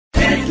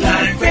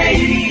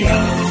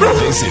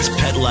This is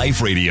Pet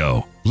Life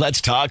Radio.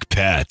 Let's talk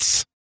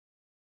pets.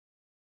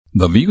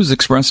 The views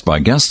expressed by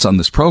guests on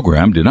this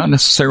program do not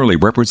necessarily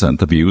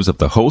represent the views of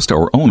the host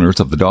or owners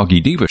of the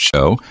Doggy Diva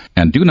show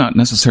and do not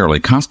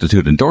necessarily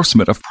constitute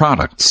endorsement of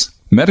products.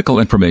 Medical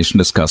information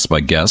discussed by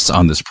guests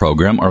on this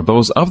program are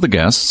those of the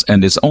guests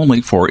and is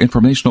only for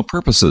informational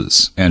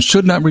purposes and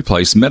should not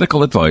replace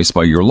medical advice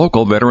by your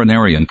local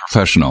veterinarian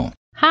professional.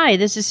 Hi,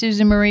 this is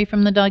Susan Marie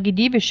from the Doggy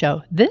Diva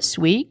show. This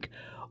week,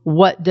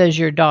 what does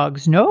your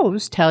dog's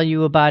nose tell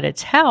you about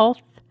its health?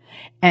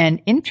 And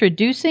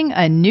introducing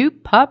a new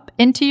pup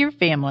into your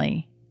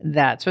family.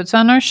 That's what's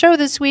on our show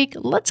this week.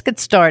 Let's get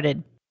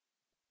started.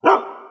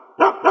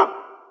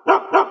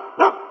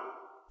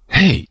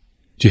 Hey,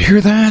 did you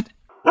hear that?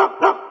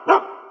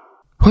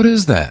 What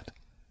is that?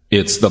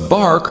 It's the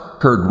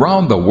bark heard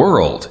round the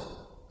world.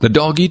 The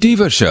Doggy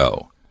Diva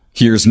show.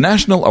 Here's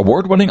national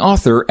award-winning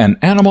author and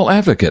animal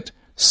advocate,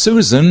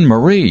 Susan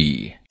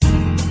Marie.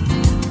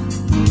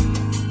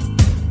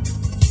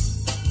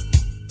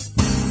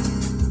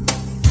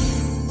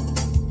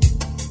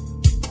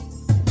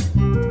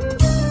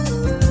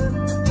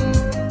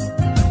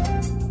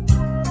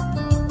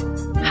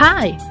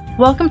 Hi,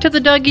 welcome to the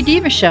Doggy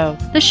Diva show,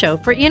 the show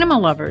for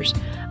animal lovers.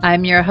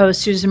 I'm your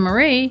host, Susan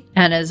Marie,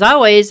 and as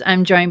always,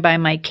 I'm joined by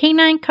my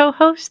canine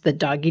co-hosts, the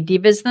Doggy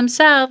Divas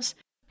themselves.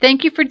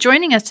 Thank you for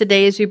joining us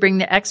today as we bring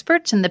the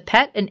experts in the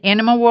pet and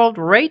animal world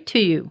right to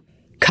you.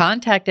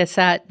 Contact us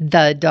at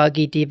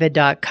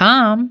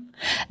thedoggydiva.com.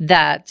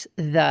 That's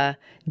the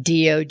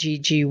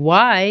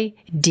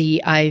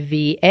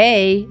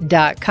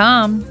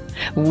DOGGYDIVA.com.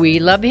 We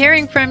love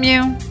hearing from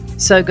you.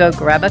 So go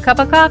grab a cup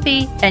of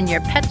coffee and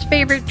your pet's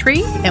favorite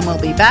treat, and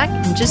we'll be back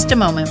in just a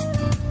moment.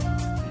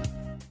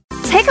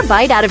 Take a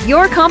bite out of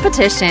your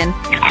competition.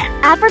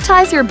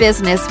 Advertise your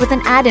business with an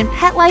ad in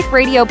Pet Life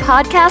Radio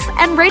podcasts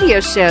and radio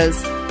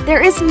shows.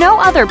 There is no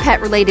other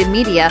pet-related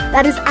media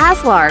that is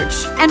as large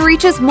and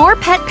reaches more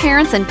pet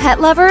parents and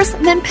pet lovers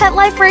than Pet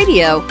Life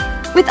Radio.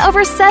 With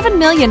over 7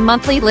 million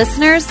monthly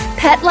listeners,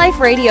 Pet Life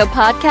Radio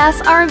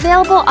podcasts are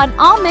available on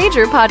all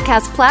major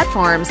podcast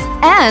platforms,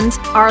 and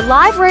our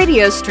live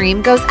radio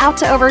stream goes out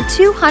to over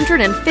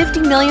 250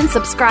 million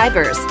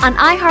subscribers on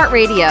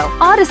iHeartRadio,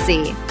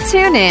 Odyssey,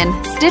 TuneIn,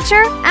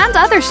 Stitcher, and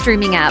other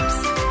streaming apps.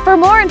 For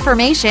more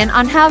information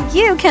on how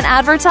you can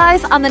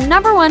advertise on the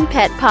 #1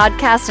 pet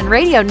podcast and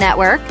radio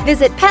network,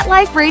 visit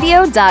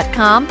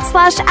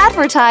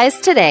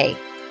PetLifeRadio.com/advertise today.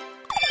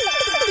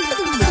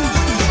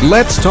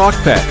 Let's Talk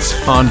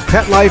Pets on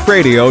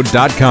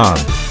PetLifeRadio.com.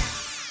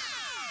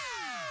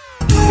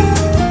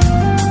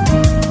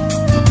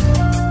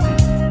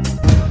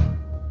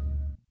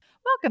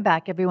 Welcome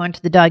back, everyone,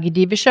 to the Doggy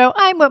Diva show.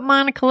 I'm with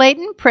Monica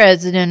Layton,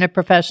 president of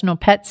Professional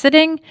Pet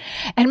Sitting.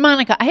 And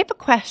Monica, I have a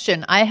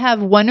question. I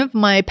have one of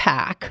my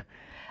pack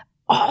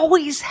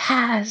always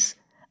has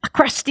a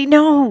crusty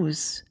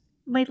nose,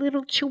 my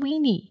little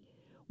Chewini.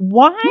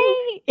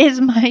 Why is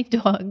my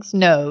dog's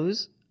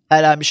nose,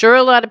 and I'm sure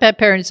a lot of pet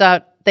parents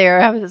out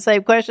there have the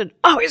same question,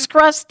 always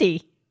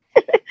crusty?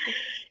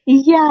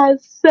 Yeah,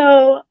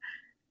 so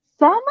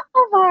some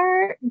of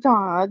our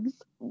dogs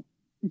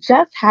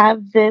just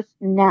have this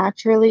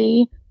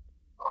naturally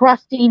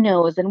crusty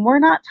nose, and we're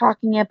not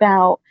talking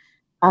about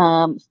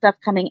stuff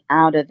coming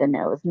out of the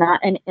nose,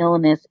 not an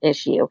illness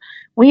issue.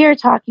 We are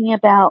talking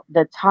about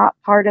the top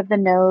part of the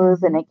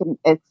nose, and it can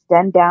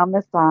extend down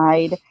the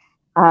side.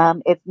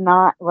 It's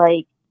not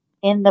like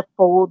in the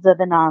folds of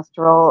the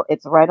nostril.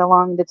 It's right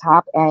along the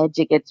top edge.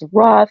 It gets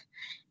rough.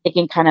 It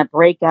can kind of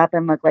break up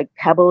and look like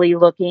pebbly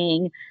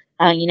looking,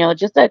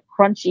 just a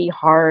crunchy,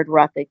 hard,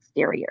 rough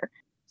exterior.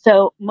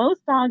 So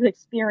most dogs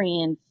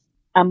experience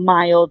a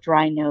mild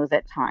dry nose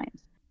at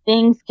times.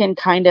 Things can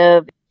kind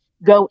of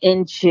go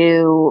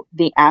into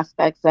the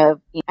aspects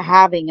of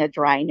having a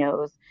dry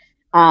nose.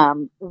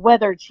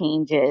 Weather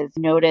changes.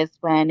 Notice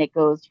when it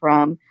goes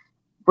from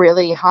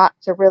really hot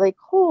to really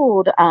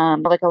cold,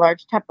 like a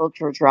large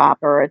temperature drop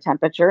or a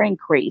temperature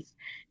increase,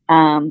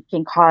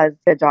 can cause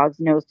the dog's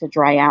nose to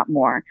dry out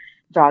more.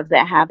 Dogs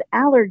that have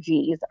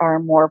allergies are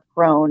more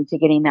prone to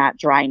getting that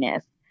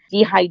dryness.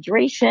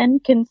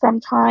 Dehydration can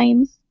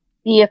sometimes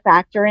be a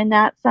factor in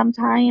that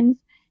sometimes,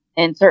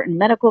 and certain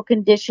medical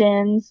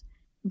conditions.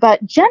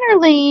 But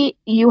generally,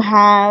 you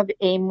have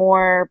a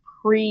more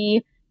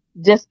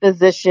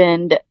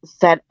predispositioned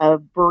set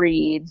of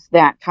breeds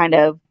that kind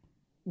of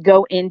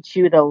go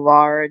into the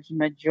large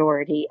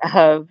majority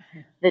of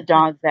the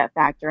dogs that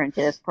factor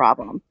into this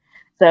problem.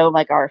 So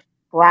like our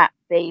flat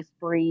face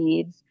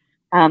breeds,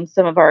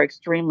 some of our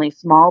extremely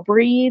small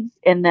breeds,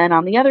 and then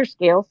on the other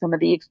scale, some of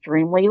the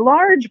extremely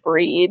large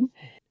breeds,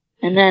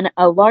 and then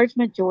a large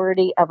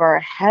majority of our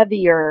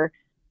heavier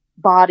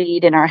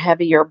bodied and our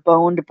heavier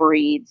boned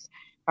breeds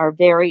are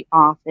very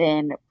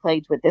often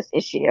plagued with this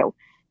issue.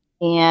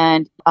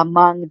 And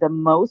among the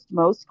most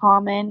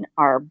common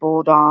are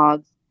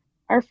bulldogs,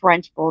 our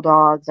French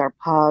bulldogs, our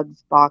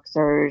pugs,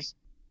 boxers,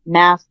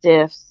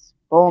 mastiffs,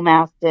 bull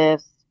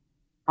mastiffs,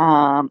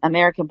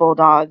 American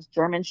bulldogs,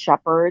 German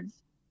shepherds,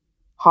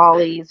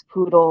 collies,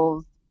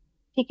 poodles,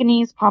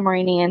 Pekingese,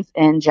 Pomeranians,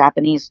 and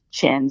Japanese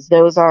chins.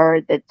 Those are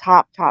the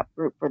top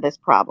group for this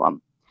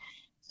problem.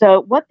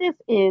 So what this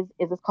is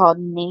it's called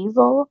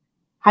nasal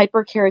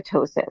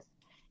hyperkeratosis.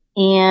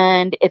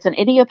 And it's an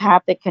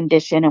idiopathic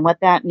condition. And what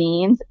that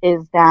means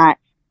is that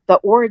the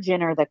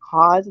origin or the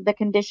cause of the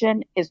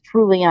condition is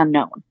truly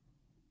unknown.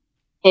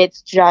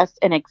 It's just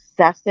an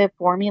excessive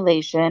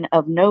formulation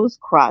of nose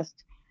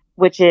crust,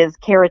 which is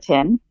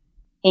keratin,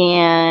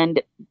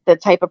 and the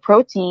type of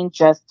protein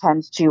just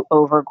tends to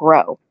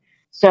overgrow.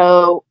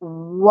 So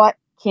what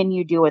can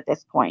you do at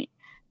this point?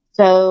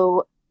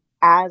 So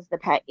as the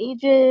pet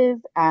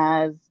ages,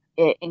 as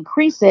it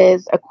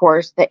increases, of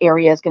course, the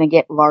area is going to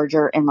get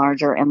larger and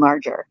larger and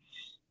larger.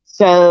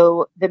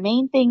 So the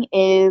main thing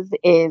is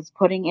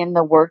putting in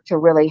the work to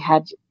really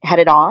head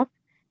it off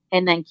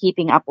and then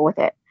keeping up with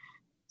it.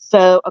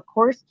 So, of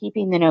course,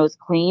 keeping the nose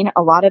clean.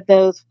 A lot of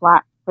those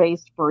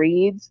flat-faced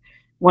breeds,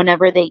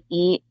 whenever they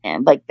eat,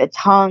 and like the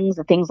tongues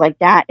and things like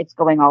that, it's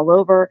going all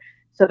over.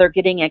 So they're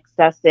getting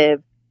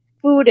excessive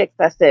food,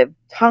 excessive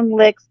tongue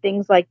licks,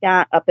 things like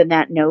that up in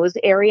that nose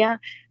area.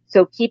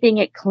 So keeping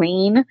it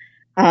clean.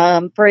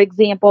 For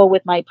example,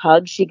 with my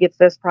pug, she gets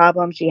this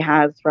problem she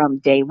has from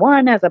day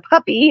one as a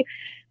puppy,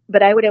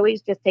 but I would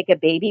always just take a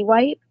baby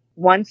wipe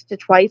once to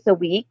twice a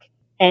week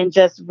and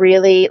just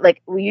really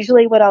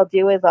usually what I'll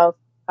do is I'll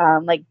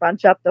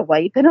bunch up the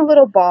wipe in a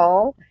little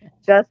ball,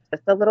 just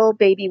a little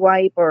baby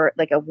wipe or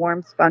like a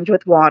warm sponge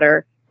with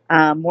water,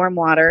 warm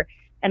water.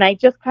 And I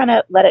just kind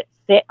of let it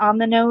sit on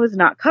the nose,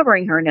 not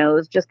covering her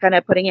nose, just kind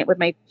of putting it with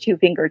my 2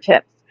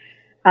 fingertips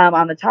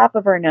on the top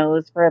of her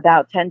nose for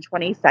about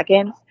 10-20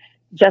 seconds,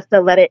 just to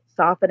let it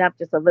soften up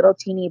just a little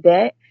teeny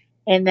bit.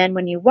 And then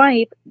when you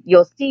wipe,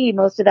 you'll see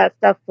most of that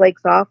stuff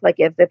flakes off like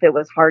as if it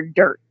was hard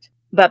dirt.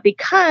 But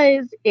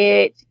because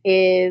it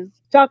is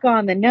stuck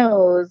on the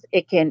nose,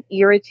 it can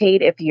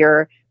irritate if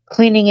you're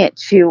cleaning it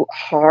too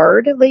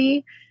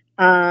hardly,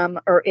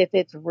 or if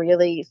it's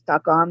really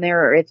stuck on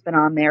there or it's been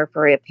on there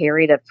for a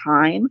period of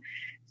time.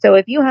 So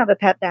if you have a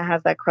pet that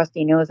has that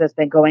crusty nose that's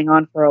been going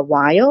on for a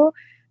while,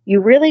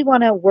 you really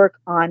want to work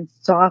on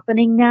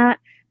softening that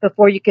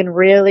before you can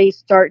really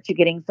start to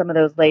getting some of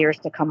those layers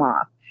to come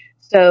off.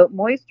 So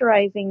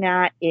moisturizing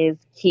that is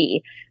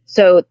key.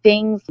 So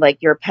things like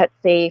your pet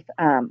safe,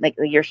 like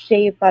your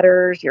shave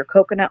butters, your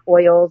coconut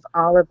oils,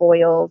 olive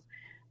oils,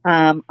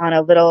 on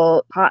a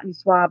little cotton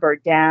swab or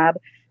dab,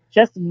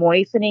 just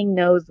moistening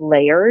those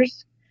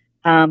layers.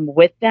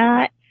 With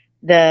that,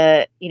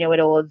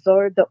 it'll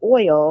absorb the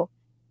oil,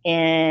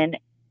 and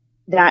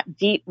that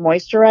deep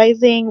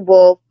moisturizing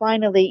will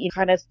finally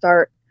kind of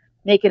start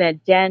making a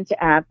dent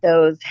at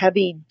those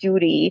heavy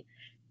duty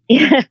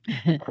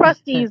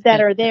crusties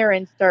that are there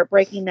and start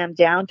breaking them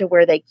down to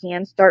where they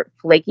can start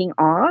flaking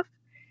off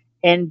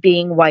and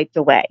being wiped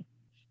away.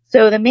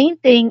 So the main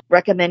thing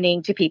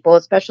recommending to people,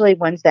 especially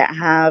ones that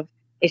have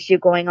issue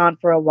going on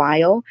for a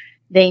while,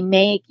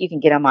 you can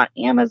get them on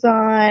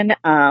Amazon,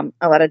 a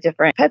lot of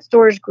different pet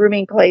stores,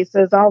 grooming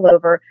places all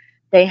over.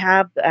 They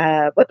have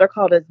what they're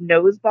called as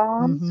nose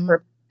balms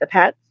for the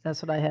pets.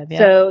 That's what I have. Yeah.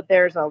 So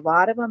there's a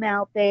lot of them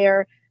out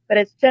there, but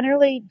it's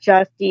generally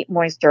just deep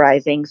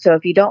moisturizing. So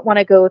if you don't want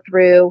to go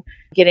through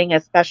getting a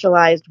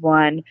specialized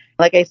one,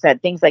 like I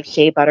said, things like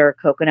shea butter,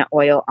 coconut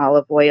oil,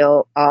 olive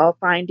oil, all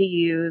fine to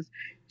use.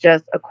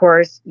 Just, of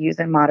course, use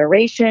in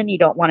moderation. You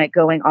don't want it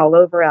going all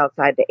over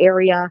outside the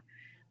area.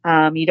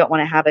 You don't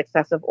want to have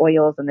excessive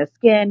oils in the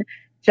skin.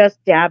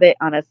 Just dab it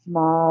on a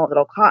small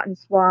little cotton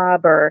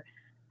swab or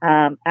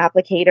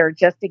applicator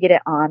just to get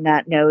it on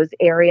that nose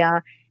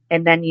area.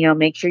 And then,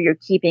 make sure you're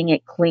keeping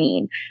it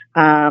clean.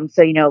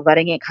 So,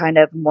 letting it kind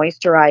of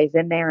moisturize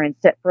in there and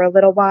sit for a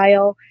little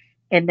while.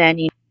 And then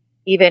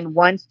even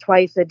once,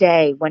 twice a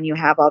day when you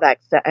have all that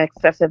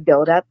excessive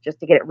buildup, just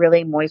to get it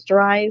really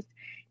moisturized.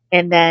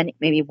 And then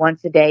maybe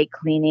once a day,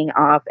 cleaning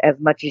off as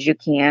much as you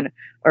can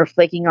or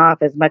flaking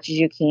off as much as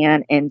you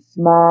can in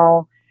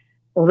small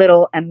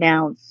little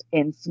amounts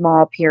in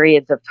small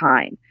periods of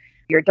time.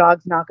 Your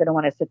dog's not going to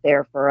want to sit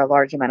there for a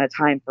large amount of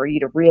time for you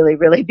to really,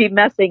 really be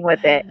messing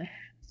with it.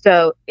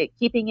 So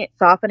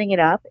softening it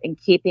up and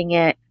keeping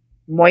it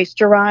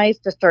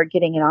moisturized to start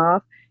getting it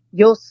off,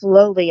 you'll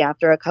slowly,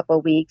 after a couple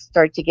of weeks,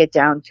 start to get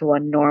down to a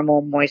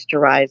normal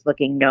moisturized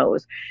looking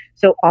nose.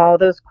 So all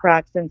those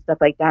cracks and stuff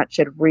like that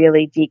should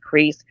really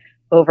decrease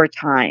over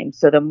time.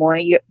 So the more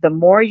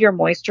you're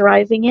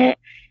moisturizing it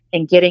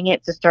and getting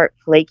it to start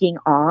flaking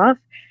off,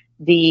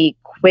 the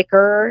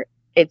quicker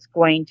it's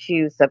going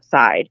to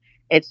subside.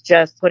 It's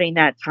just putting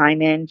that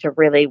time in to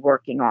really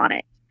working on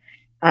it.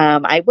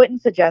 I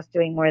wouldn't suggest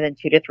doing more than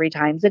 2 to 3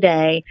 times a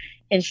day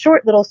in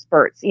short little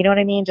spurts. You know what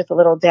I mean? Just a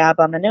little dab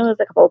on the nose,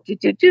 a couple of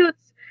toots,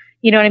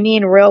 you know what I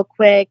mean? Real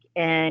quick,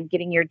 and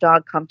getting your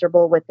dog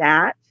comfortable with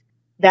that.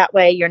 That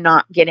way you're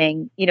not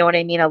getting, you know what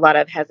I mean, a lot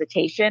of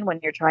hesitation when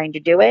you're trying to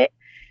do it.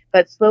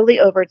 but slowly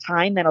over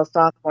time, that'll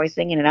stop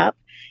moistening it up.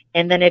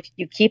 And then if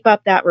you keep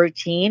up that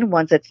routine,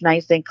 once it's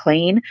nice and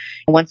clean,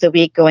 once a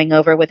week going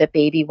over with a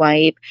baby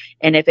wipe,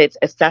 and if it's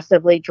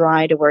excessively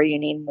dry to where you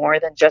need more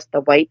than just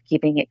the wipe,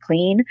 keeping it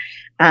clean,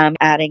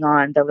 adding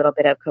on the little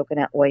bit of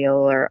coconut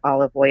oil or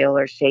olive oil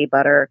or shea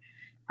butter.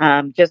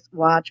 Just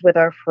watch with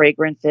our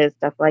fragrances,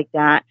 stuff like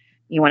that.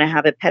 You want to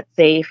have it pet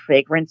safe,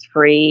 fragrance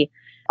free,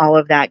 all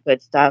of that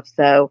good stuff.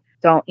 So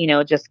don't,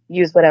 just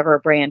use whatever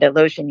brand of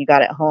lotion you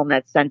got at home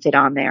that's scented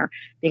on there,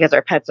 because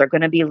our pets are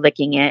going to be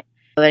licking it.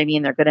 I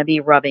mean, they're going to be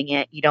rubbing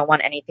it. You don't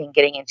want anything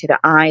getting into the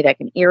eye that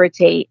can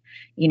irritate,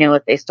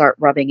 if they start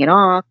rubbing it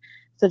off.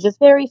 So just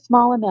very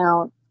small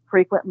amount,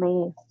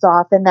 frequently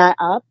soften that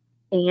up,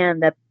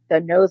 and the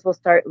nose will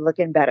start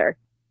looking better.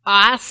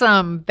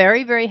 Awesome.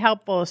 Very, very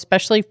helpful,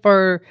 especially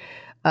for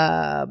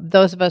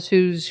those of us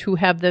who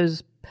have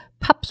those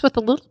pups with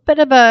a little bit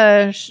of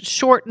a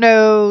short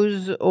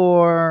nose,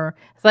 or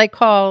as I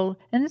call,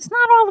 and it's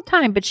not all the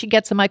time, but she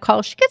gets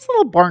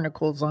little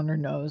barnacles on her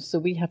nose. So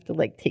we have to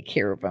take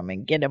care of them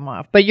and get them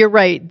off. But you're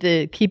right.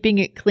 The keeping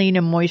it clean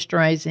and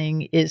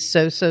moisturizing is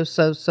so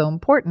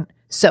important.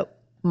 So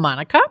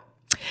Monica,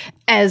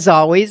 as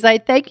always, I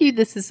thank you.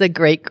 This is a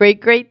great, great,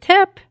 great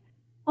tip.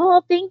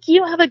 Oh, thank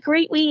you. Have a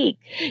great week.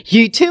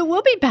 You too.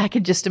 We'll be back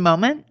in just a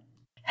moment.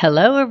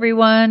 Hello,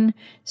 everyone.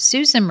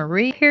 Susan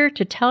Marie here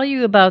to tell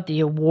you about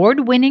the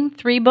award-winning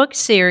 3-book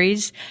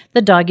series,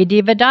 The Doggy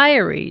Diva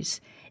Diaries.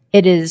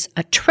 It is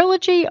a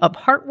trilogy of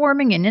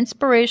heartwarming and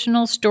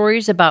inspirational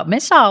stories about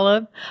Miss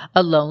Olive,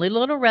 a lonely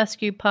little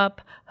rescue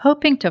pup,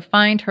 hoping to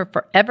find her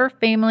forever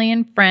family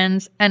and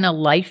friends and a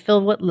life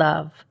filled with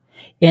love.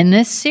 In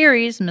this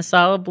series, Miss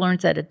Olive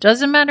learns that it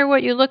doesn't matter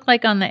what you look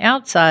like on the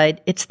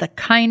outside, it's the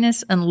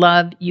kindness and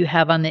love you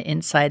have on the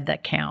inside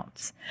that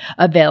counts.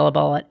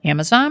 Available at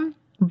Amazon,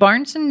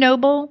 Barnes &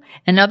 Noble,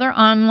 and other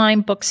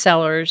online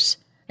booksellers.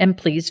 And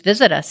please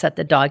visit us at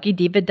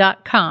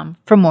thedoggydiva.com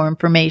for more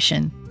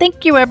information.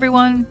 Thank you,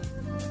 everyone.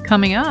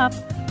 Coming up,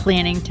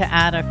 planning to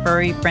add a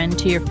furry friend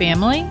to your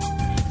family?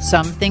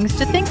 Some things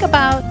to think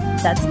about.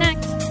 That's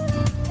next.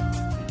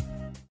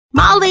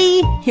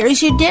 Molly,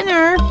 here's your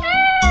dinner.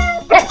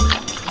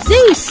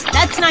 Zeus,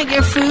 that's not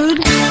your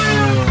food.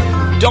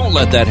 Don't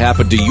let that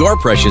happen to your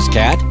precious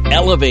cat.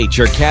 Elevate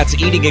your cat's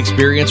eating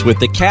experience with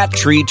the Cat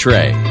Tree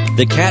Tray.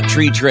 The Cat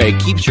Tree Tray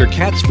keeps your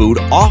cat's food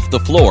off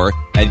the floor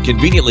and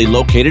conveniently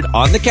located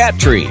on the cat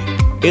tree.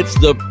 It's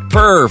the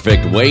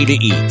perfect way to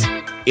eat.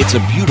 It's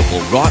a beautiful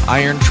wrought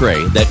iron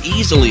tray that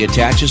easily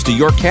attaches to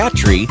your cat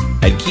tree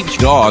and keeps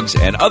dogs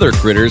and other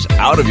critters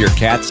out of your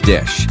cat's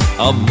dish.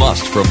 A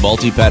must for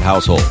multi-pet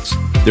households.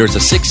 There's a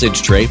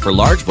 6-inch tray for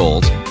large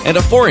bowls and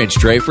a 4-inch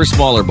tray for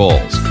smaller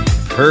bowls.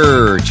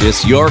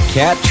 Purchase your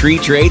Cat Tree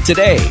Tray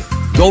today.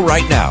 Go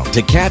right now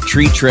to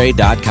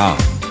cattreetray.com.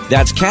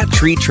 That's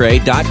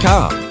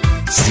cattreetray.com.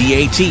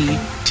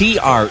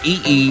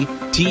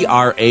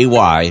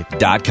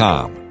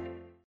 cattreetray.com.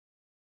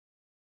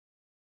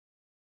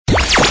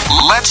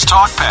 Let's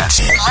talk pets.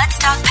 Let's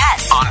talk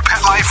pets On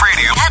Pet Life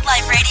Radio. Pet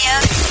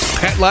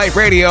Life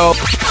Radio.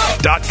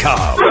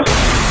 PetLifeRadio.com.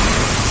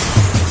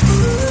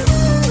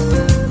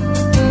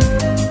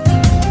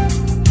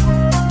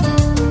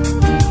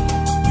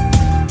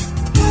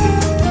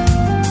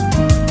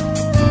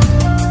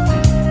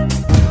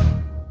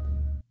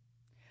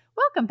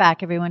 Welcome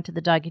back, everyone, to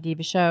the Doggy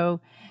Diva Show.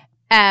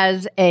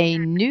 As a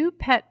new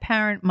pet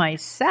parent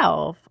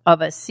myself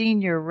of a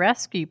senior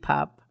rescue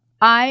pup,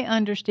 I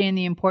understand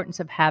the importance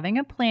of having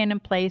a plan in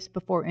place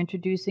before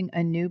introducing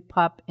a new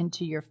pup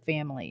into your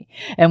family.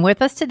 And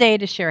with us today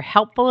to share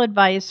helpful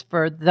advice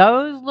for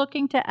those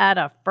looking to add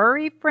a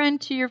furry friend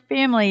to your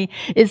family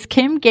is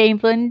Kim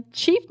Gamelin,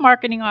 Chief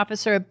Marketing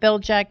Officer at Bill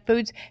Jack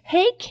Foods.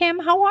 Hey, Kim,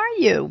 how are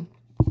you?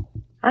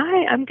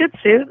 Hi, I'm good,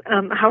 Sue.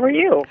 How are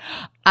you?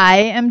 I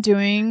am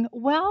doing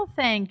well,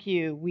 thank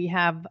you. We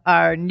have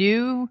our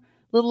new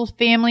little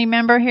family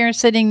member here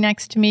sitting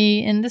next to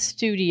me in the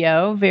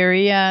studio.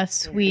 Very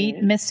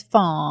sweet Miss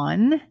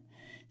Fawn.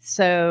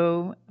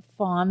 So,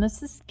 Fawn,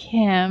 this is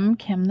Kim.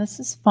 Kim, this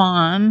is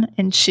Fawn.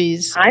 And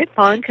she's... Hi,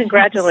 Fawn.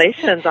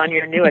 Congratulations on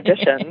your new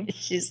addition.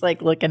 She's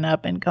looking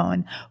up and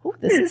going, oh,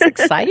 this is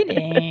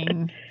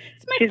exciting.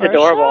 She's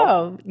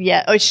adorable. Show.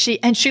 Yeah. Oh, she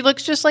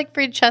looks just like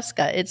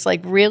Francesca. It's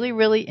really,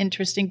 really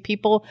interesting.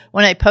 People,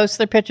 when I post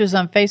their pictures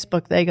on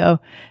Facebook, they go,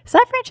 "Is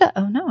that Francesca?"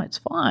 Oh no, it's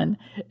Fawn.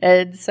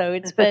 And so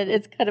it's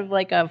kind of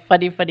like a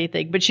funny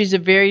thing. But she's a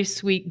very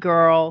sweet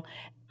girl.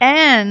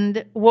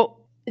 And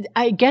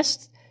I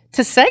guess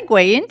to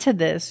segue into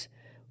this,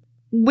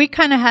 we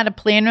kind of had a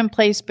plan in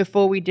place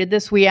before we did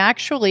this. We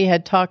actually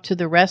had talked to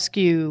the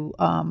rescue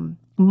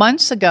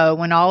months ago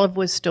when Olive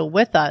was still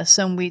with us,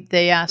 and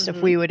they asked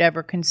if we would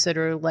ever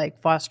consider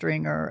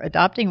fostering or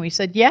adopting. We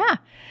said, yeah.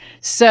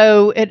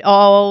 So it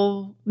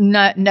all,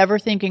 never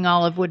thinking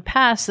Olive would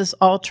pass, this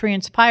all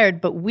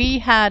transpired, but we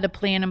had a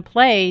plan in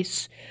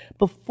place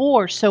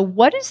before. So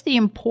what is the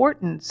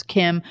importance,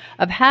 Kim,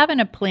 of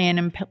having a plan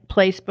in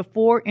place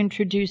before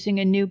introducing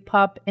a new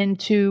pup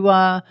into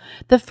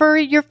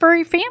your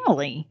furry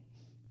family?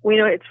 Well,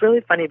 it's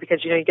really funny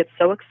because, you get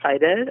so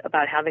excited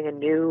about having a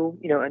new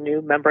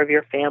member of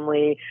your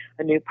family,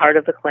 a new part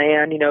of the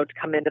clan, to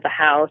come into the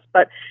house.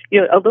 But,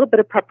 a little bit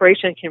of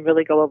preparation can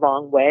really go a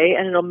long way,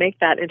 and it'll make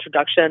that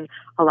introduction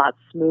a lot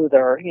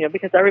smoother,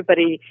 because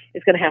everybody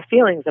is going to have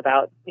feelings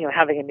about,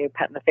 having a new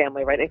pet in the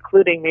family, right?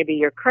 Including maybe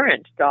your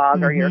current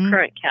dog or your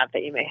current cat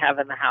that you may have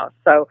in the house.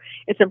 So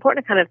it's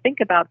important to kind of think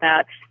about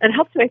that and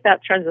help to make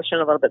that transition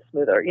a little bit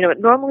smoother. It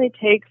normally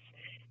takes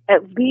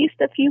at least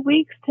a few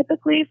weeks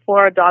typically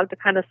for a dog to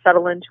kind of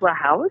settle into a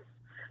house.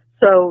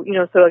 So,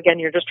 so again,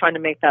 you're just trying to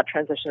make that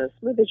transition as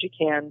smooth as you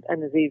can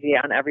and as easy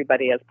on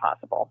everybody as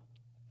possible.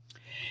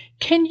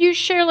 Can you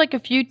share like a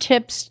few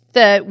tips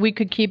that we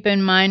could keep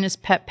in mind as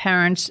pet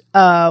parents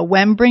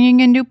when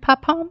bringing a new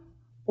pup home?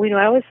 Well,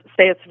 I always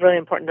say it's really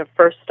important to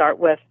first start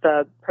with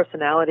the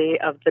personality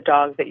of the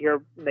dog that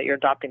you're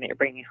adopting, that you're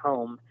bringing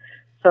home.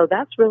 So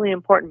that's really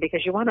important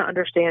because you want to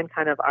understand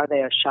kind of, are they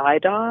a shy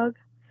dog?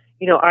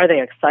 Are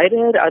they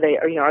excited? Are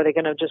they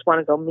going to just want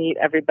to go meet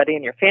everybody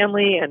in your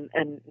family and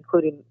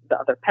including the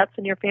other pets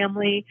in your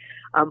family?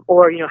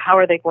 Or, how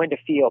are they going to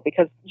feel?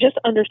 Because just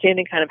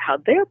understanding kind of how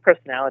their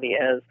personality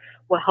is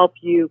will help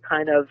you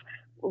kind of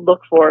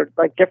look for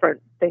like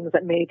different things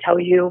that may tell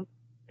you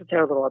that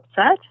they're a little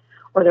upset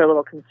or they're a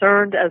little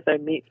concerned as they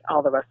meet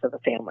all the rest of the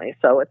family.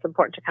 So it's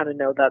important to kind of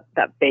know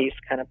that base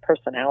kind of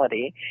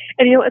personality.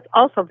 And, it's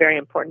also very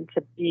important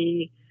to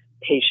be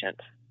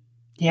patient.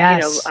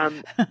 Yes.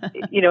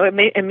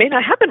 It may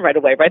not happen right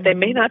away, right? They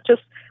may not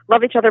just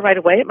love each other right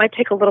away. It might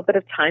take a little bit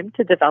of time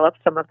to develop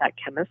some of that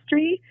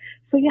chemistry.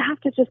 So you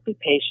have to just be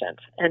patient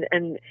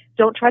and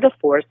don't try to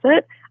force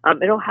it.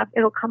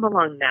 It'll come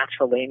along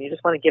naturally, and you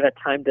just want to give it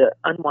time to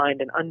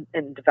unwind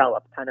and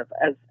develop kind of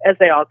as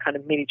they all kind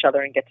of meet each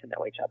other and get to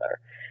know each other.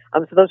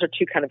 So those are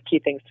two kind of key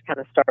things to kind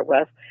of start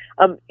with.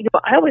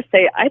 I always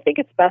say I think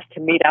it's best to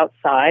meet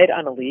outside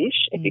on a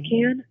leash if you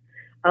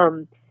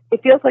can.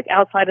 It feels like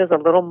outside is a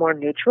little more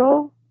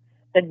neutral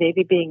than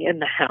maybe being in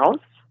the house.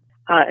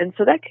 And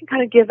so that can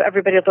kind of give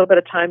everybody a little bit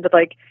of time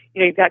to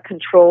you've got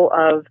control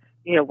of,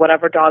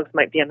 whatever dogs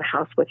might be in the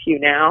house with you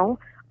now.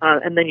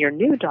 And then your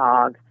new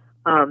dog,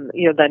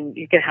 then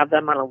you can have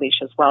them on a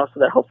leash as well so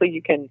that hopefully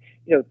you can,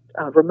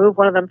 remove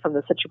one of them from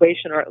the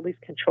situation or at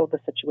least control the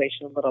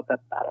situation a little bit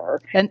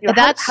better. And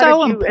that's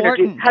so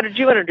important. How did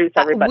you introduce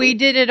everybody? We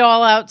did it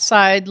all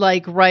outside,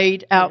 like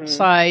right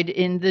outside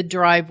in the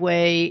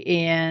driveway.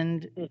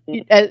 And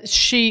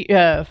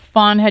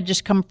Fawn had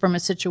just come from a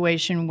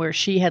situation where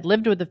she had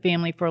lived with a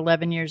family for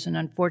 11 years. And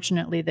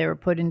unfortunately, they were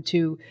put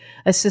into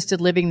assisted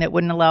living that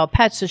wouldn't allow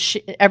pets. So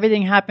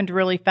everything happened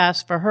really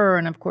fast for her.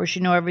 And of course,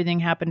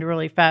 everything happened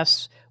really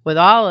fast with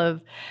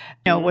Olive,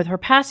 with her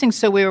passing.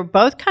 So we were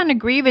both kind of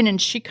grieving, and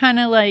she kind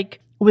of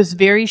was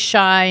very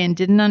shy and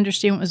didn't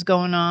understand what was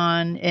going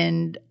on.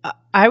 And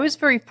I was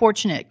very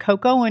fortunate.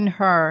 Coco and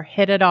her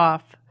hit it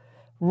off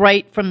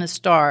right from the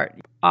start.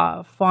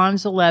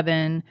 Fawn's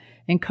 11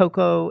 and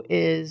Coco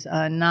is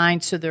 9.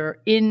 So they're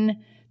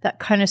in that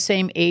kind of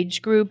same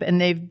age group,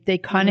 and they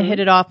kind of hit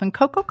it off. And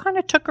Coco kind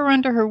of took her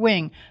under her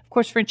wing. Of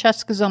course,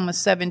 Francesca's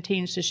almost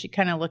 17, so she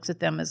kind of looks at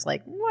them as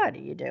like, "What are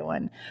you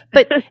doing?"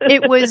 But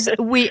it was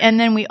and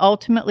then we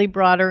ultimately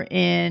brought her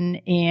in,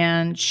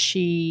 and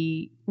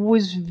she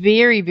was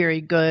very,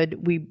 very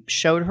good. We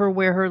showed her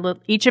where her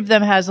each of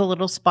them has a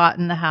little spot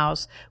in the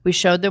house. We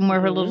showed them where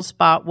her little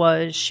spot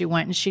was. She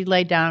went and she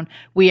lay down.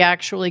 We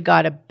actually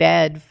got a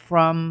bed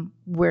from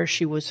where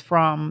she was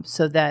from,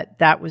 so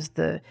that was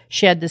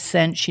she had the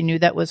scent. She knew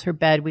that was her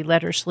bed. We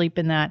let her sleep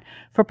in that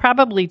for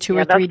probably 2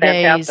 or 3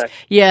 days. Fantastic.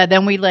 Yeah,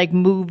 then we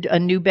moved a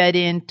new bed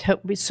in,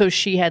 so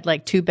she had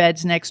 2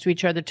 beds next to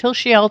each other till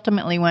she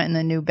ultimately went in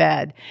the new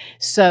bed.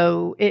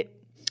 So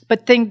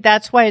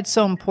that's why it's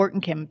so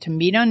important, Kim, to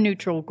meet on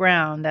neutral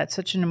ground. That's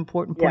such an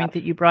important point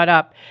that you brought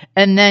up.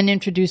 And then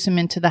introduce them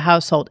into the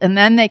household. And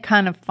then they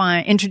kind of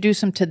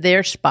introduce them to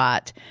their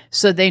spot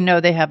so they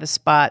know they have a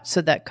spot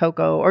so that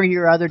Coco or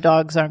your other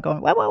dogs aren't going,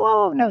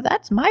 whoa, no,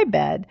 that's my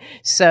bed.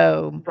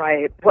 So,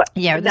 right.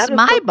 This is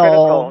my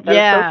bowl.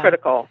 That is so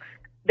critical.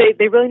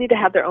 They really need to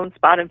have their own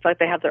spot and feel like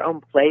they have their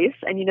own place.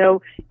 And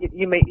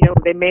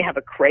they may have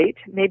a crate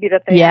maybe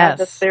that they have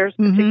that's theirs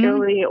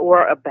particularly,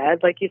 or a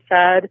bed, like you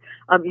said.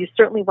 You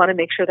certainly want to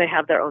make sure they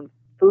have their own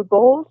food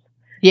bowls.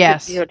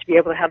 Yes. To be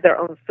able to have their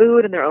own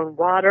food and their own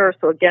water.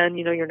 So again,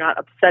 you're not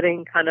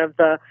upsetting kind of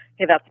the,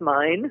 hey, that's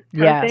mine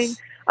kind of thing.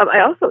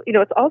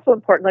 It's also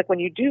important, when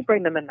you do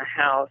bring them in the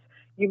house,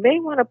 you may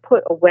want to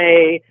put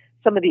away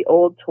some of the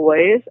old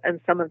toys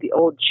and some of the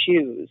old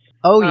shoes.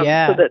 Oh,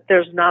 yeah. So that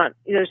there's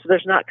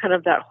not kind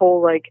of that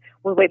whole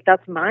well, wait,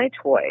 that's my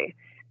toy.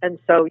 And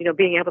so,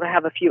 being able to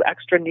have a few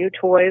extra new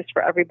toys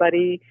for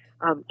everybody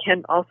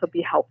can also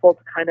be helpful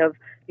to kind of,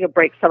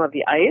 break some of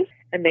the ice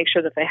and make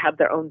sure that they have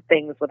their own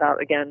things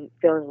without, again,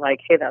 feeling like,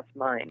 hey, that's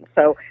mine.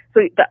 So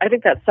I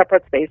think that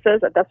separate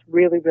spaces, that's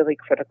really, really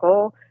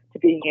critical to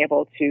being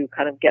able to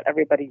kind of get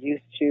everybody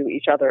used to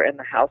each other in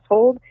the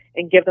household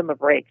and give them a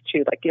break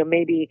too. Like,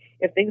 maybe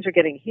if things are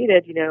getting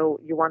heated,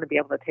 you want to be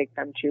able to take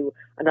them to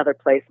another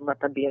place and let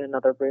them be in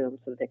another room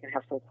so that they can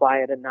have some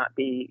quiet and not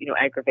be,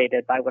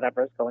 aggravated by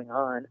whatever is going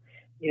on.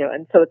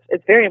 And so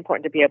it's very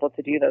important to be able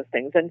to do those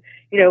things. And,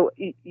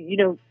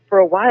 for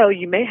a while,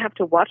 you may have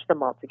to watch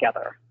them all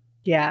together.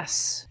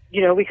 Yes.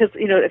 Because,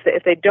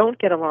 if they don't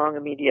get along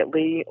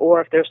immediately,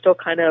 or if they're still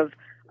kind of,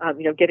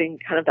 getting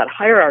kind of that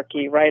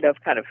hierarchy, right, of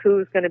kind of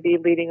who's going to be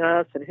leading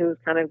us and who's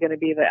kind of going to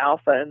be the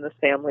alpha in this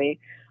family,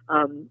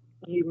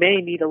 you may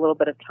need a little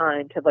bit of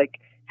time to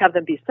have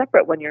them be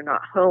separate when you're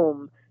not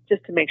home,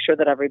 just to make sure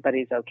that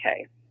everybody's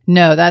okay.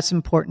 No, that's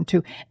important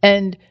too.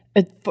 And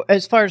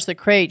as far as the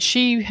crate,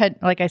 she had,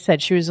 like I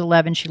said, she was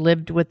 11. She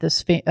lived with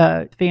this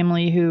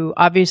family who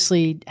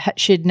obviously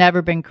she had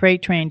never been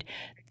crate trained.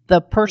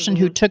 The person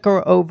who took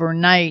her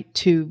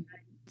overnight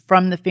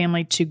from the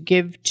family to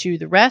give to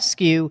the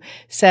rescue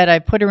said, I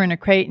put her in a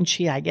crate, and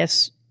she, I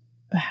guess,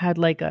 had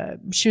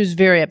she was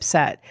very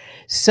upset.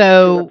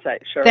 So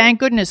sure.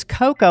 Thank goodness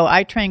Coco,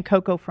 I trained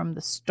Coco from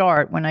the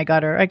start when I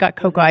got her. I got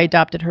Coco, I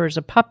adopted her as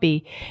a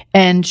puppy,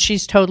 and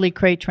she's totally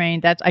crate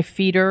trained. I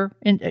feed her,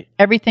 and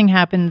everything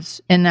happens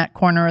in that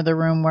corner of the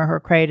room where her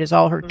crate is.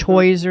 All her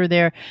toys are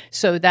there.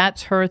 So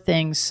that's her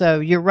thing. So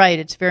you're right.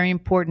 It's very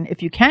important.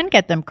 If you can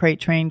get them crate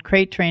train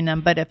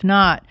them. But if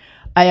not,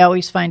 I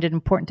always find it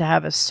important to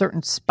have a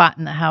certain spot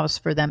in the house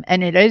for them.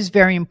 And it is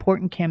very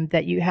important, Kim,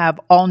 that you have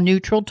all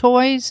neutral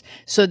toys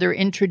so they're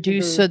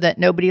introduced so that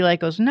nobody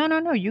goes,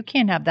 no, you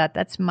can't have that.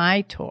 That's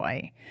my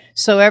toy.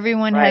 So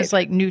everyone has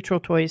neutral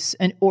toys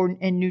and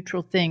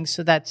neutral things.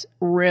 So that's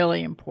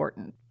really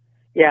important.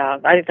 Yeah,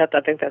 I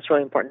think that's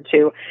really important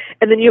too.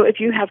 And then if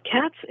you have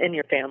cats in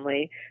your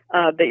family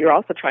that you're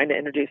also trying to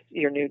introduce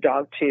your new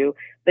dog to,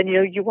 then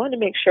you want to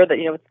make sure that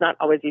it's not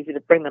always easy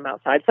to bring them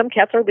outside. Some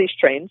cats are leash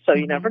trained, so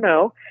you never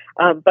know.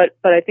 But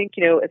I think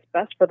it's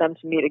best for them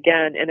to meet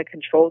again in a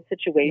controlled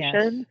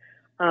situation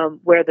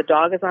where the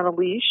dog is on a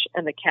leash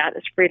and the cat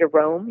is free to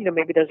roam.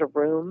 Maybe there's a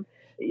room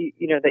that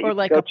or you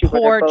can go to a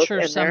porch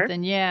or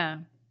something. Yeah.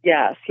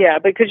 Yes, yeah,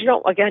 because you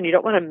don't want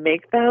to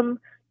make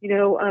them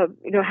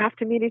have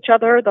to meet each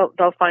other.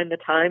 They'll find the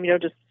time,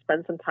 just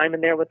spend some time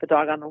in there with the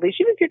dog on the leash.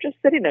 Even if you're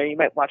just sitting there, you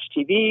might watch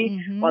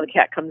TV while the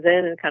cat comes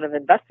in and kind of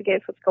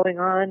investigates what's going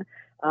on.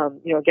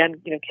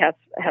 Cats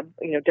have,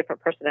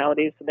 different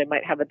personalities, so they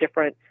might have a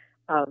different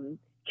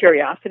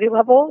curiosity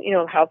level,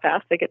 how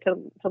fast they get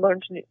to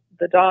learn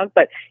the dog.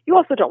 But you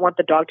also don't want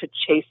the dog to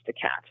chase the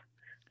cat.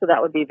 So that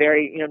would be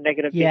very,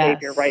 negative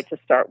behavior, right, to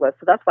start with.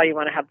 So that's why you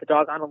want to have the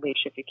dog on a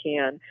leash if you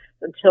can,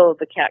 until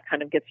the cat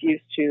kind of gets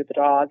used to the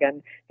dog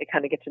and they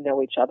kind of get to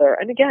know each other.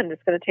 And again,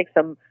 it's going to take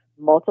some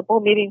multiple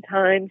meeting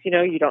times.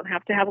 You don't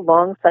have to have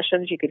long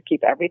sessions. You could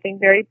keep everything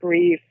very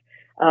brief.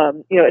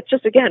 It's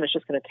just going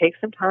to take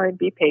some time,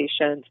 be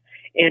patient.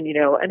 And,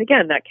 and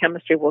again, that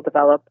chemistry will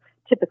develop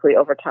typically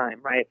over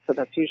time, right? So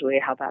that's usually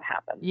how that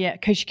happens. Yeah,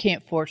 because you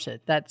can't force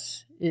it.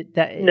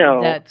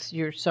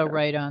 You're so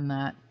right on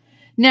that.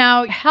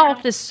 Now,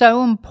 health is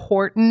so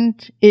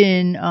important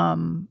in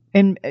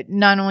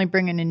not only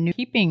bringing in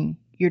keeping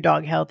your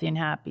dog healthy and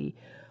happy.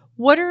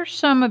 What are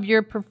some of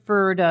your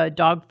preferred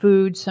dog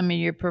foods? Some of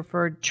your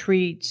preferred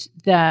treats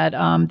that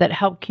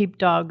help keep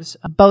dogs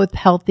both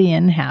healthy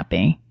and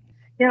happy?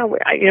 Yeah,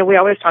 we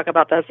always talk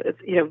about this. It's,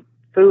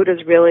 food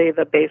is really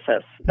the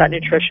basis. That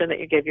nutrition that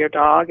you give your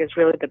dog is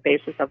really the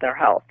basis of their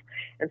health,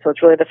 and so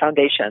it's really the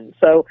foundation.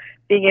 So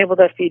being able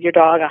to feed your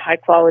dog a high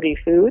quality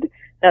food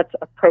that's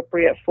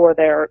appropriate for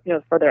their,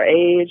 for their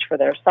age, for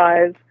their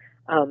size,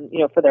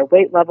 for their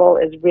weight level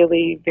is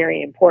really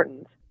very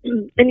important.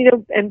 And,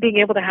 and being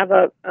able to have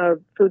a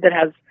food that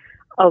has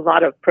a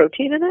lot of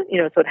protein in it,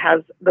 so it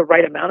has the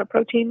right amount of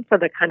protein for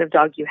the kind of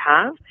dog you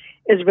have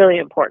is really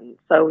important.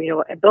 So,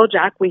 at Bill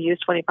Jack, we use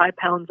 25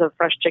 pounds of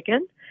fresh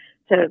chicken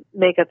to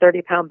make a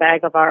 30-pound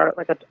bag of our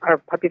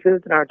puppy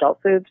foods and our adult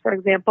foods, for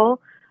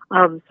example.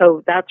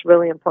 So that's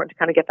really important to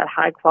kind of get that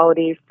high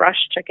quality, fresh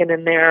chicken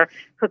in there,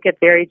 cook it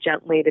very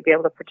gently to be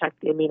able to protect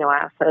the amino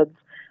acids.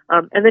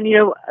 And then,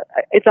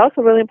 it's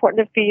also really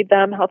important to feed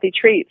them healthy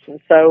treats.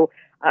 And so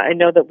I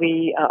know that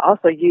we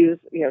also use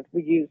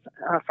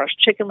fresh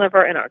chicken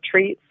liver in our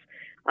treats.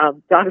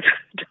 Dogs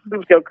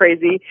go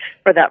crazy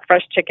for that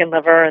fresh chicken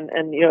liver and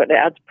it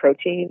adds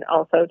protein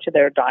also to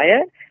their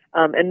diet.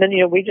 And then,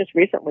 we just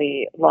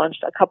recently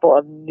launched a couple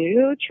of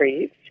new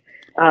treats.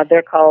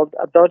 They're called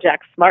Bill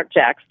Jack Smart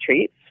Jacks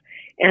treats.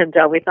 And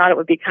we thought it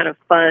would be kind of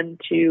fun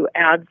to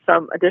add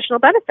some additional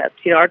benefits.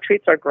 Our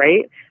treats are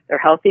great. They're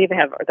healthy.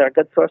 They're a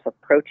good source of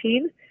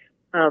protein.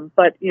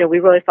 But, we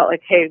really felt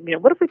like, hey,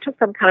 what if we took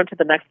them kind of to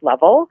the next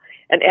level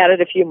and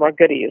added a few more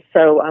goodies?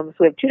 So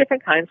we have two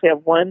different kinds. We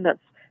have one that's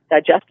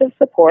digestive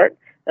support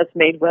that's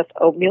made with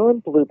oatmeal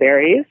and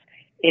blueberries.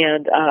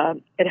 And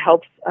it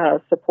helps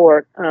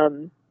support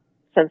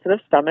sensitive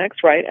stomachs,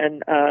 right,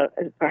 and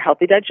for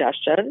healthy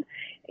digestion.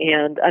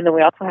 And then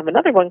we also have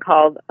another one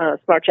called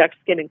Smart Jack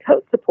Skin and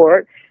Coat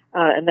Support,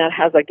 and that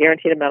has a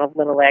guaranteed amount of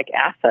linoleic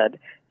acid.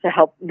 to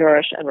help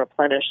nourish and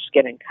replenish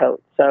skin and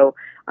coat. So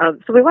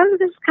so we wanted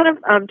to just kind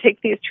of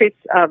take these treats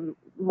a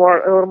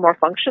little more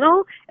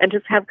functional and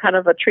just have kind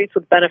of a treats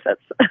with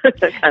benefits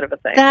kind of a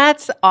thing.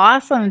 That's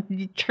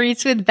awesome.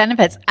 Treats with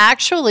benefits.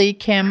 Actually,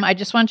 Kim, I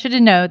just want you to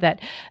know that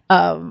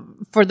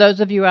for those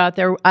of you out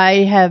there, I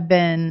have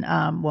been,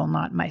 well,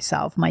 not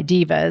myself, my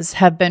divas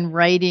have been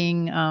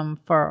writing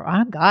for,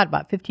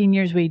 about 15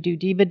 years. We do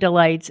Diva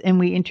Delights, and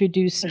we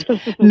introduced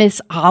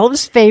Miss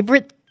Olive's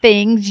favorite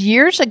things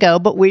years ago,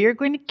 but we are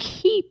going to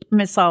keep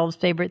Miss Olive's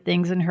favorite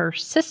things, and her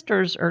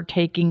sisters are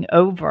taking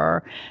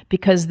over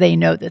because they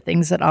know the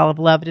things that Olive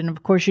loved. And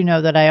of course, you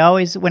know that I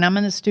always, when I'm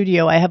in the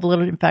studio, I have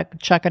in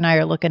fact, Chuck and I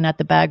are looking at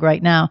the bag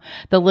right now,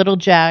 the Little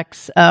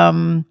Jacks,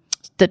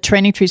 the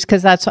training treats,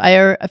 because that's,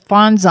 I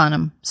fawns on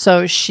them.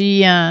 So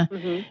she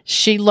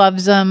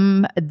loves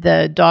them.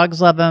 The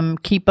dogs love them.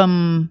 Keep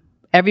them.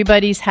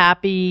 Everybody's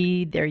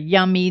happy. They're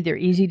yummy. They're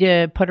easy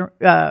to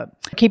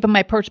keep in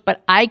my purse.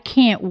 But I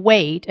can't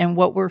wait. And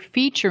what we're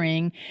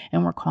featuring,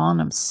 and we're calling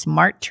them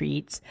smart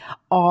treats,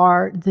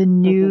 are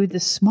the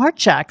Smart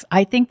Jacks.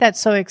 I think that's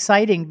so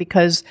exciting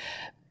because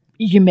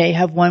you may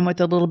have one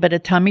with a little bit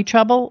of tummy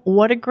trouble.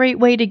 What a great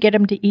way to get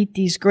them to eat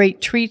these great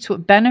treats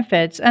with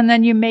benefits. And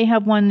then you may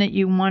have one that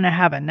you want to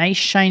have a nice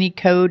shiny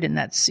coat, and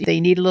they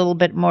need a little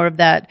bit more of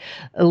that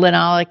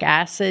linoleic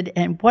acid.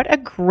 And what a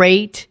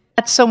great,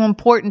 that's so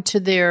important to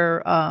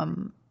their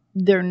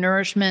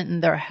nourishment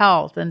and their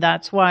health. And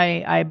that's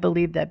why I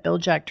believe that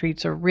Biljack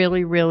treats are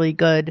really, really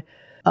good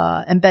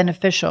and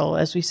beneficial.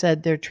 As we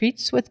said, they're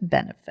treats with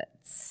benefits.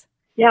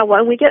 Yeah, well,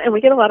 and we get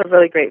a lot of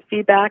really great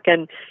feedback,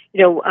 and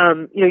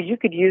you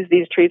could use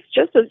these treats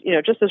just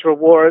as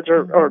rewards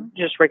or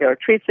just regular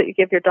treats that you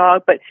give your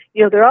dog. But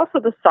they're also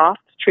the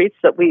soft treats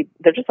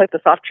they're just like the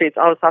soft treats,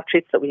 all the soft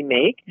treats that we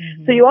make.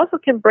 So you also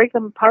can break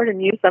them apart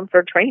and use them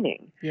for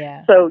training.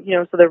 Yeah. So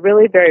so they're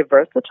really very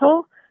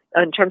versatile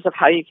in terms of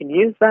how you can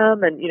use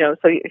them, and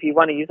so if you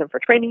want to use them for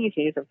training, you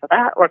can use them for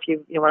that, or if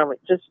you want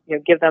to just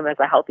give them as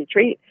a healthy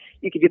treat,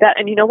 you can do that.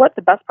 And you know what?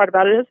 The best part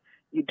about it is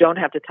you don't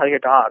have to tell your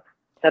dog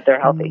that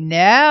they're healthy.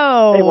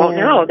 No. They won't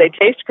know. They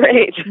taste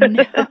great.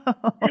 No.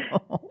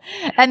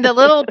 And the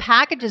little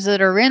packages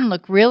that are in they're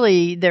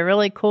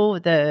really cool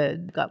with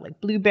got like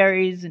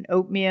blueberries and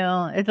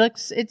oatmeal.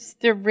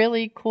 They're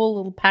really cool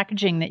little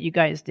packaging that you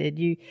guys did.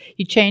 You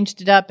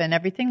changed it up and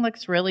everything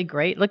looks really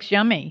great. Looks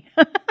yummy.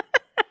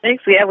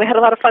 Thanks. Yeah, we had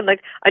a lot of fun.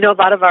 Like I know a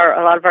lot of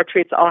our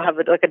treats all have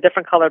a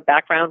different colored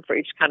background for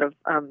each kind of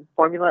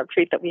formula of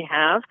treat that we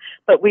have.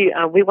 But we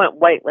went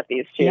white with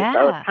these too. Yeah.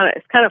 So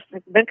it's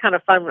been kind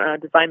of fun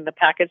designing the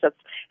package. That's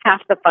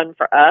half the fun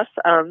for us.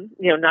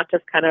 Not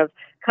just kind of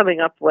coming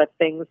up with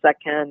things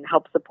that can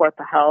help support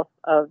the health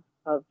of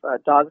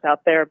dogs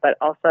out there, but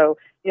also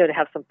to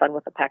have some fun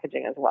with the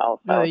packaging as well.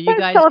 So you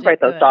guys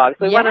celebrate those dogs.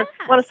 We want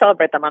to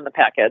celebrate them on the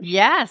package.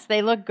 Yes,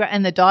 they look great,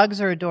 and the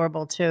dogs are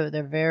adorable too.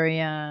 They're very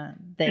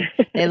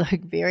they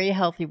look very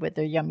healthy with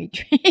their yummy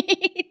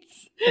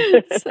treats.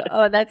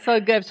 That's so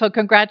good. So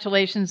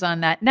congratulations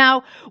on that.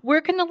 Now, where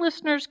can the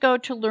listeners go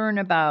to learn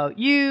about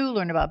you,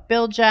 learn about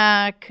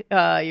Biljack?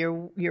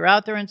 You're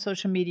out there on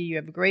social media. You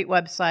have a great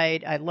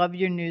website. I love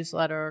your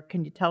newsletter.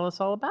 Can you tell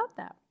us all about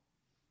that?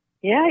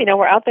 Yeah,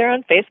 we're out there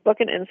on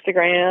Facebook and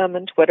Instagram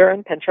and Twitter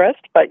and Pinterest.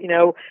 But,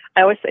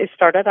 I always say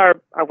start at our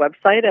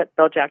website at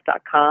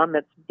biljack.com.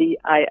 It's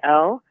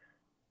BIL-JAC.com.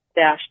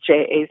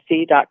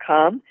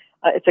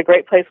 It's a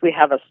great place. We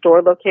have a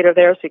store locator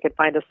there, so you can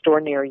find a store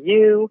near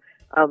you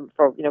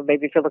for,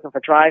 maybe if you're looking for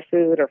dry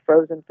food or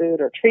frozen food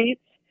or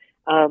treats.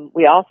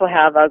 We also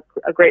have a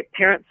great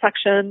parent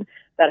section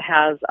that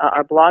has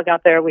our blog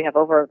out there. We have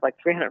over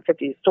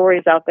 350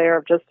 stories out there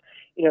of just,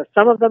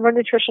 some of them are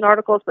nutrition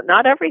articles, but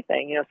not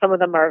everything. Some of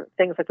them are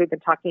things like we've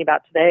been talking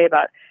about today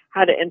about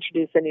how to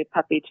introduce a new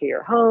puppy to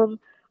your home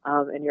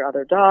and your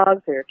other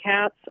dogs or your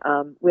cats.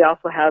 We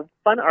also have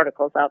fun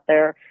articles out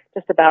there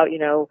just about,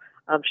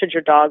 should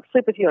your dog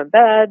sleep with you in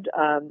bed?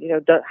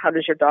 How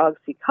does your dog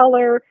see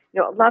color?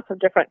 Lots of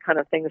different kind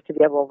of things to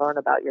be able to learn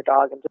about your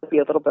dog and just be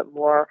a little bit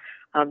more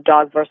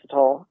dog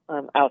versatile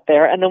out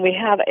there. And then we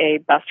have a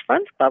Best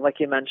Friends Club, like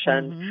you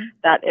mentioned,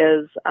 that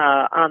is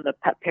on the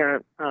pet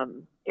parent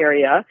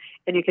area,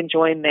 and you can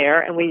join there.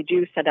 And we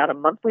do send out a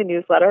monthly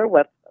newsletter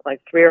with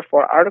 3 or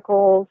 4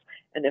 articles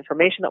and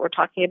information that we're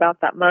talking about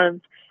that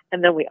month.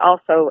 And then we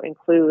also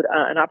include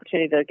an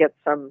opportunity to get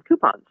some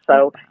coupons.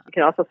 So you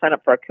can also sign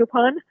up for a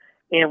coupon,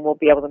 and we'll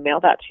be able to mail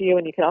that to you.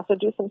 And you can also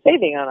do some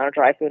saving on our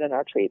dry food and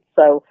our treats.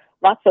 So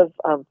lots of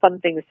fun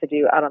things to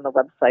do out on the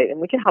website. And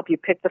we can help you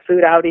pick the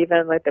food out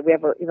even. We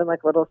have a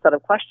little set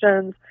of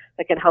questions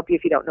that can help you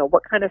if you don't know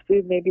what kind of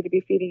food maybe to be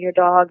feeding your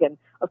dog. And,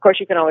 of course,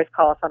 you can always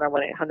call us on our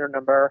 1-800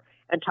 number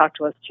and talk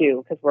to us,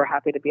 too, because we're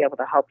happy to be able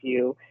to help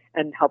you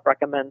and help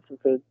recommend some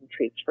foods and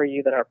treats for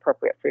you that are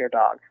appropriate for your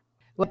dog.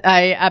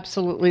 I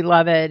absolutely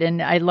love it.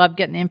 And I love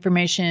getting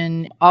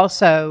information.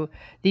 Also,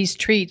 these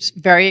treats,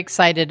 very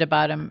excited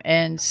about them.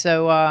 And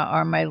so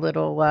are my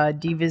little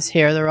divas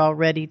here. They're all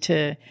ready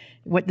to,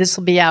 this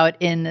will be out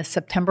in the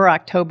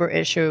September-October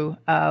issue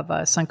of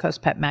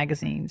Suncoast Pet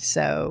Magazine.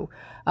 So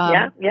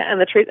Yeah,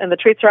 and the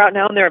treats are out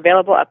now, and they're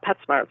available at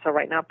PetSmart. So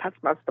right now,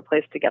 PetSmart's the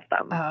place to get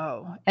them.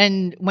 Oh,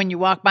 and when you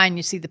walk by and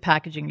you see the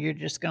packaging, you're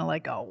just going to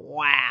like, oh,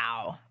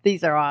 wow,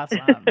 these are awesome.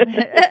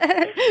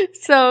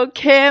 So,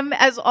 Kim,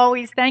 as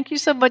always, thank you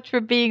so much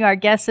for being our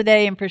guest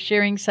today and for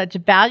sharing such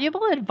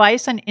valuable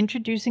advice on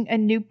introducing a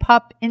new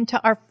pup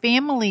into our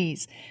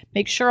families.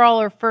 Make sure all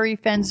our furry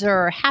friends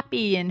are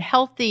happy and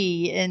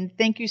healthy. And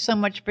thank you so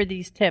much for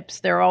these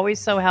tips. They're always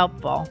so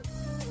helpful.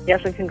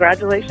 Yes, and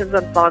congratulations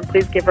on Fawn.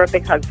 Please give her a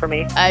big hug for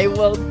me. I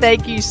will.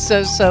 Thank you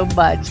so, so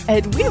much.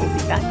 And we will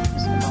be back in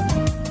just a moment.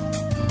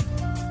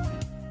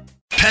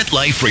 Pet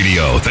Life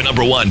Radio, the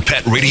 #1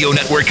 pet radio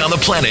network on the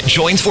planet,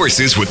 joins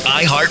forces with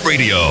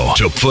iHeartRadio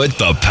to put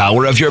the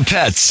power of your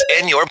pets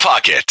in your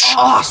pocket.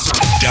 Awesome!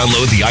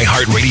 Download the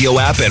iHeartRadio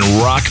app and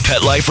rock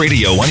Pet Life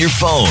Radio on your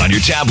phone, on your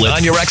tablet,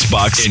 on your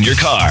Xbox, in your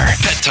car.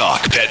 Pet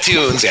talk, pet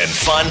tunes, and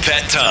fun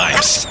pet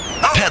times.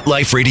 Pet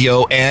Life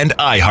Radio and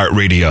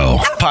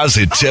iHeartRadio.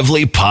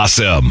 Positively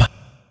Possum.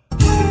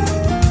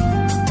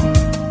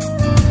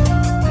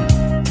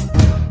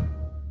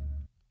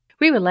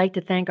 We would like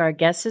to thank our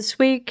guests this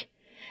week.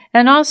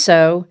 And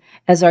also,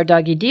 as our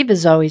Doggy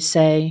Divas always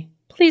say,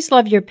 please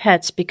love your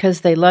pets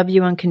because they love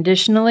you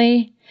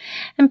unconditionally.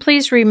 And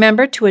please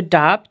remember to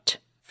adopt,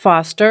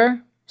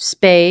 foster,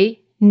 spay,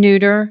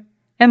 neuter,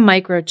 and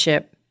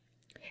microchip.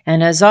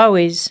 And as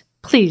always,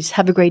 please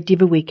have a great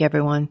Diva week,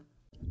 everyone.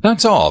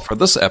 That's all for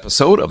this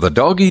episode of The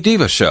Doggy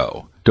Diva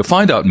Show. To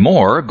find out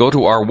more, go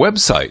to our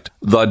website,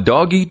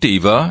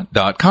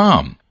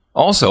 thedoggydiva.com.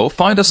 Also,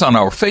 find us on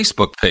our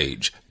Facebook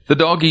page, The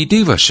Doggy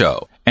Diva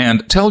Show,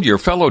 and tell your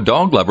fellow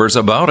dog lovers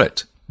about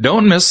it.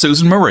 Don't miss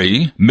Susan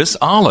Marie, Miss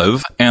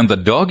Olive, and the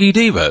Doggy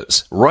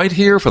Divas right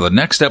here for the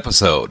next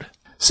episode.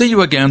 See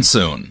you again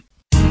soon.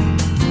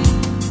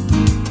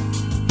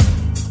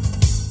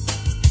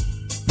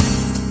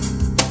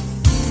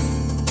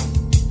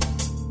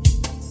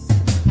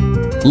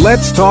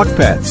 Let's Talk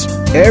Pets,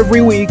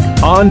 every week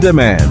on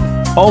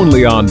demand,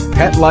 only on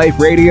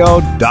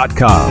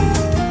PetLifeRadio.com.